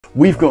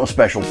we've got a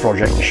special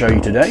project to show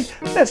you today.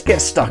 Let's get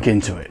stuck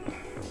into it.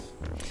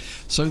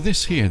 So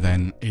this here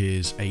then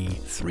is a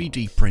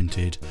 3D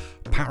printed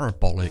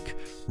parabolic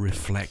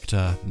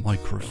reflector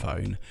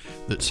microphone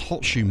that's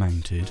HotShoe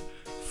mounted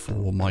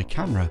for my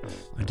camera.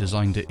 I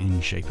designed it in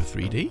shape of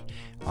 3D.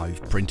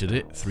 I've printed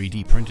it,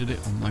 3D printed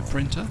it on my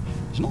printer.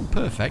 It's not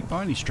perfect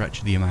by any stretch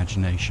of the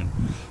imagination,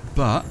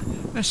 but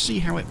let's see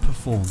how it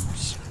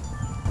performs.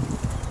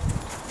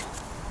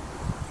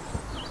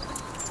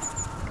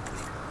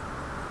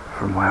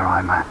 From where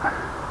I'm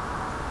at.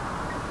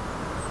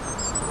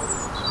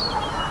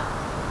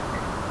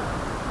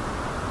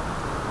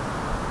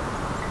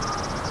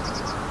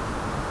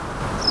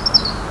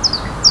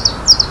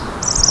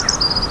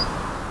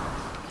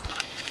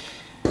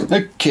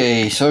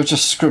 Okay, so I've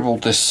just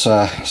scribbled this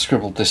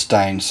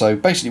down. So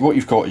basically what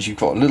you've got is you've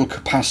got a little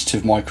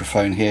capacitive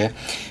microphone here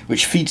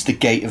which feeds the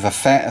gate of a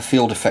FET, a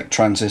field effect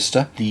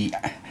transistor. The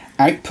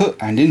output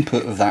and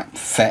input of that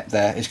FET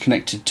there is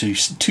connected to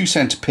two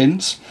center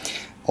pins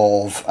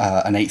of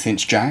an 1/8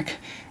 inch jack,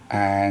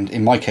 and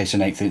in my case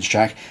an 1/8 inch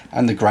jack,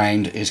 and the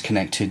ground is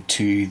connected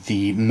to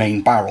the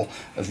main barrel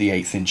of the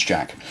 1/8 inch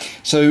jack.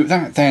 So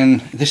that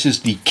then, this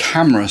is the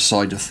camera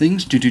side of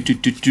things,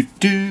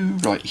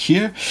 right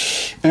here,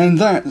 and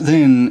that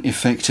then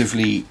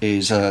effectively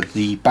is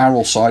the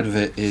barrel side of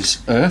it is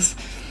earth.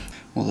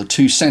 Well, the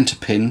two center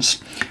pins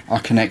are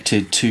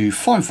connected to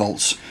 5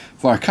 volts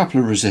via a couple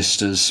of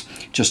resistors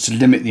just to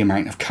limit the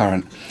amount of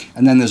current,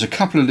 and then there's a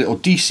couple of little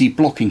DC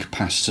blocking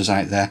capacitors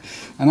out there,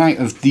 and out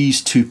of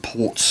these two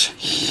ports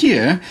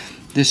here,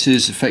 this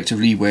is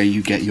effectively where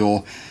you get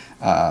your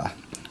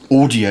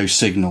audio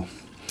signal.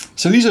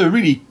 So these are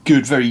really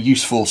good, very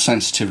useful,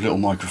 sensitive little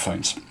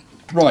microphones.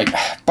 Right,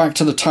 back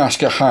to the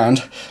task at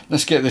hand.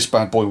 Let's get this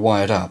bad boy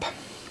wired up.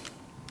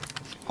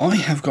 I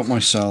have got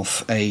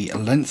myself a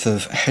length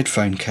of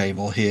headphone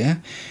cable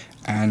here,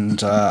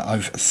 and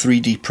I've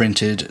 3D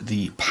printed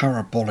the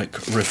parabolic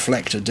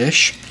reflector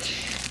dish,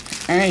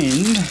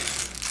 and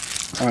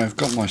I've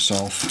got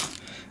myself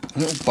a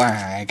little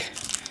bag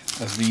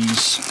of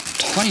these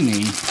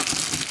tiny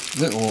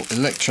little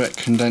Electret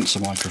condenser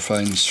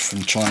microphones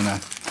from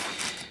China.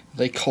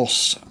 They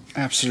cost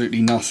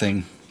absolutely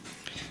nothing.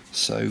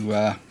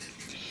 So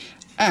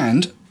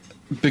and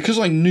because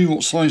I knew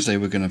what size they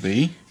were going to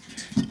be,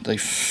 they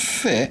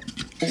fit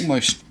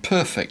almost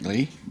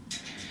perfectly.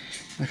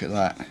 Look at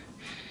that.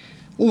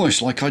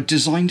 Almost like I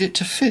designed it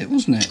to fit,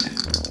 wasn't it?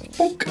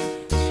 Bonk.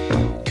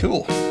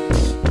 Cool.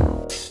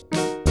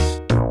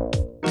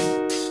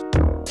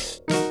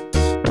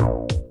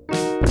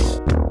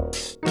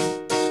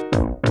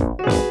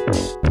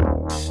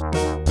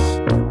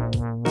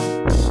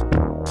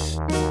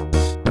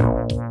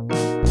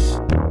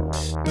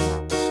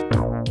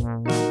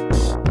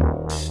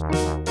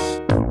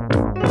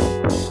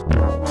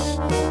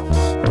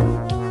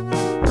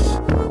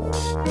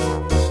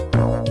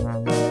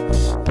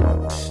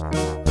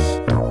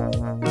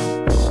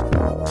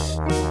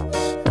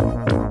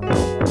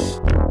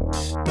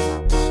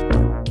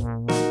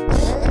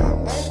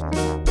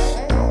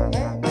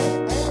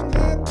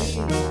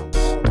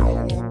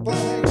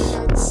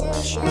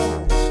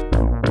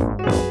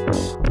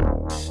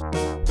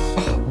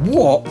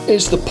 What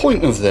is the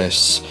point of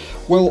this?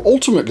 Well,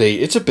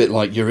 ultimately it's a bit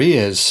like your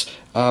ears.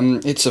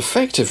 It's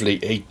effectively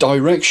a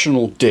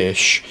directional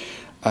dish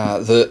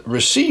that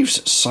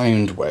receives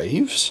sound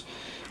waves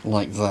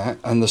like that,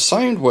 and the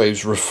sound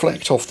waves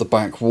reflect off the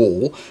back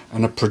wall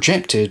and are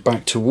projected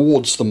back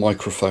towards the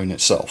microphone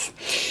itself.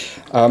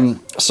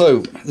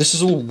 So this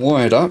is all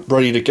wired up,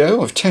 ready to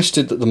go. I've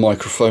tested that the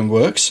microphone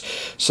works.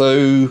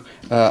 So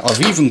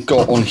I've even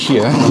got on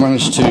here, I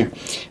managed to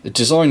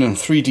design and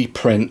 3D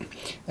print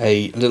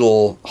a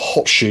little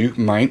HotShoe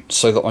mount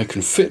so that I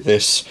can fit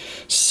this,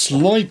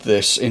 slide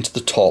this into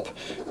the top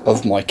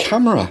of my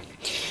camera.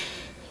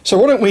 So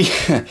why don't we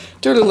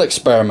do a little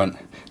experiment?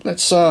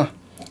 Let's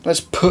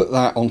put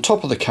that on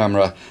top of the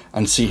camera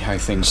and see how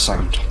things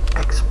sound.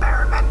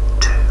 Experiment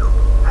 2,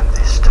 and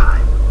this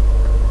time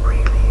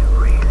really,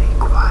 really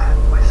quiet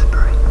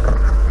whispering.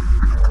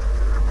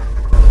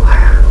 I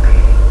am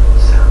being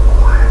so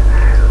quiet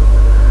now,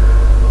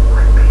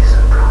 I'd be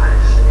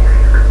surprised if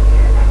you could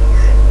hear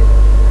anything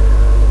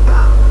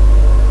but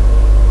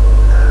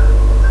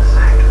the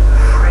sound of the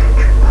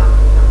fridge pump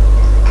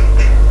in the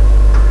kitchen.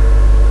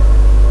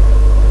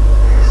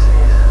 This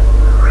is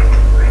a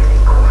really, really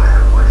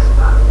quiet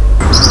whisper.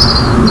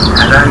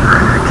 Hello,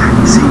 can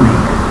you see me?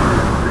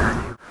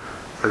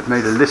 I've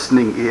made a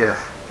listening ear.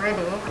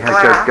 Ready?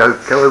 Yeah,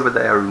 go over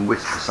there and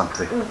whisper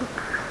something.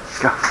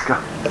 Go.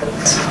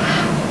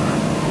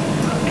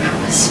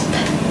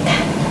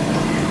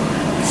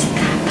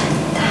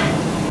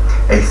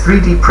 A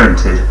 3D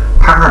printed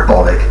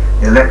parabolic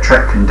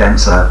Electret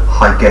condenser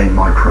high gain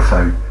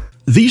microphone.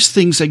 These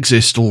things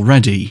exist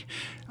already.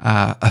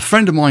 A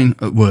friend of mine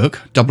at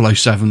work,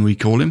 007 we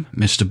call him,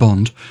 Mr.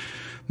 Bond,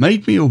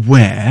 made me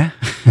aware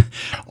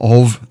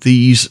of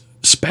these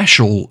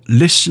special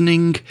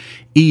listening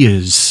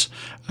ears,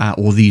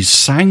 or these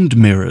sound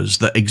mirrors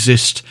that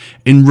exist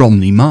in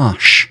Romney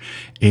Marsh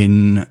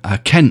in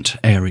Kent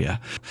area.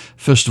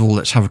 First of all,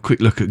 let's have a quick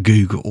look at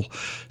Google.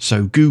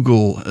 So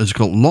Google has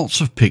got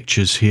lots of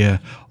pictures here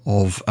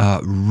of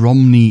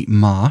Romney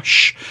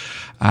Marsh.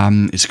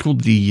 It's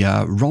called the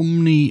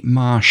Romney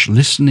Marsh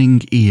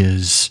Listening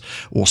Ears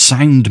or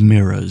Sound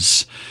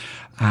Mirrors.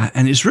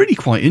 And it's really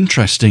quite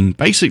interesting.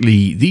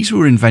 Basically, these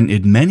were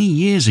invented many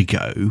years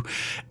ago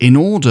in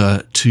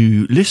order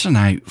to listen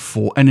out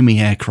for enemy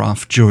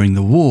aircraft during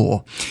the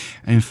war.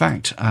 In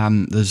fact,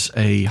 there's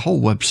a whole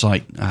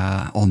website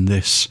on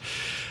this,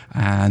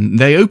 and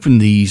they open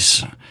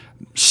these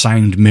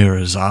sound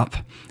mirrors up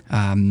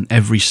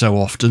every so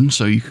often,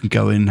 so you can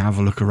go in and have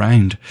a look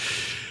around.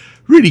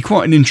 Really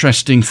quite an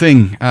interesting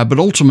thing, but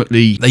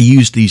ultimately they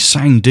use these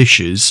sound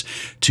dishes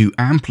to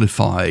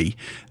amplify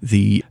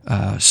the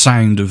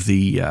sound of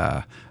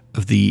the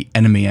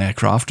enemy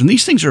aircraft, and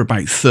these things are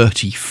about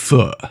 30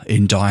 foot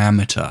in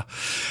diameter.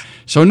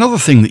 So another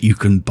thing that you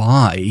can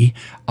buy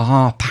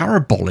are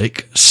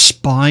parabolic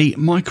spy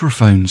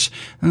microphones,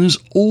 and there's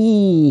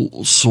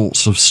all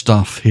sorts of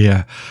stuff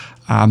here.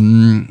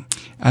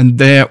 And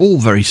they're all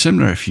very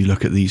similar if you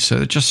look at these. So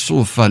they're just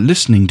sort of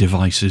listening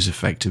devices,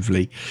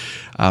 effectively,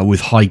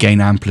 with high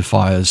gain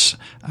amplifiers,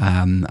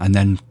 and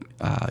then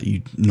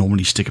you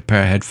normally stick a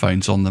pair of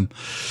headphones on them.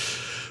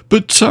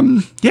 But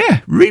yeah,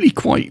 really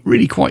quite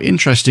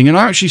interesting, and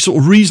I'm actually sort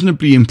of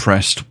reasonably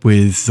impressed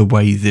with the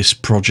way this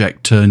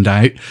project turned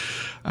out.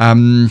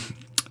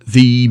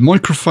 The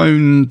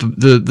microphone,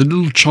 the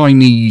little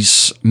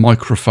Chinese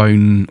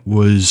microphone,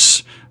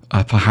 was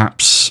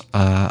perhaps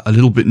a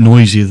little bit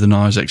noisier than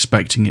I was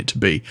expecting it to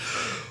be,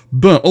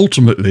 but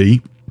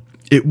ultimately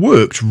it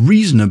worked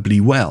reasonably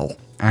well,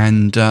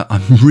 and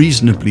I'm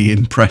reasonably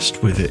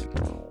impressed with it.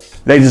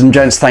 Ladies and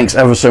gents, thanks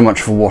ever so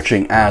much for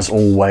watching. As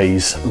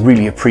always,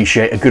 really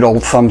appreciate a good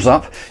old thumbs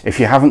up. If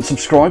you haven't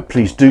subscribed,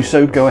 please do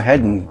so. Go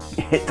ahead and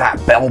hit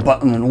that bell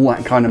button and all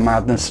that kind of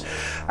madness,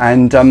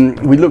 and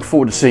we look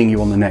forward to seeing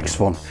you on the next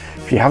one.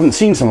 If you haven't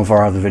seen some of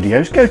our other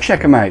videos, go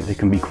check them out. They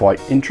can be quite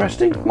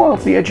interesting,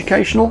 mildly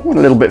educational, and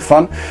a little bit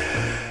fun.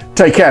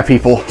 Take care,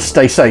 people.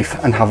 Stay safe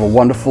and have a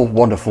wonderful,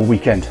 wonderful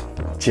weekend.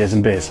 Cheers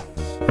and beers.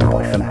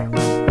 Bye for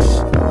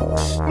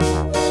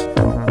now.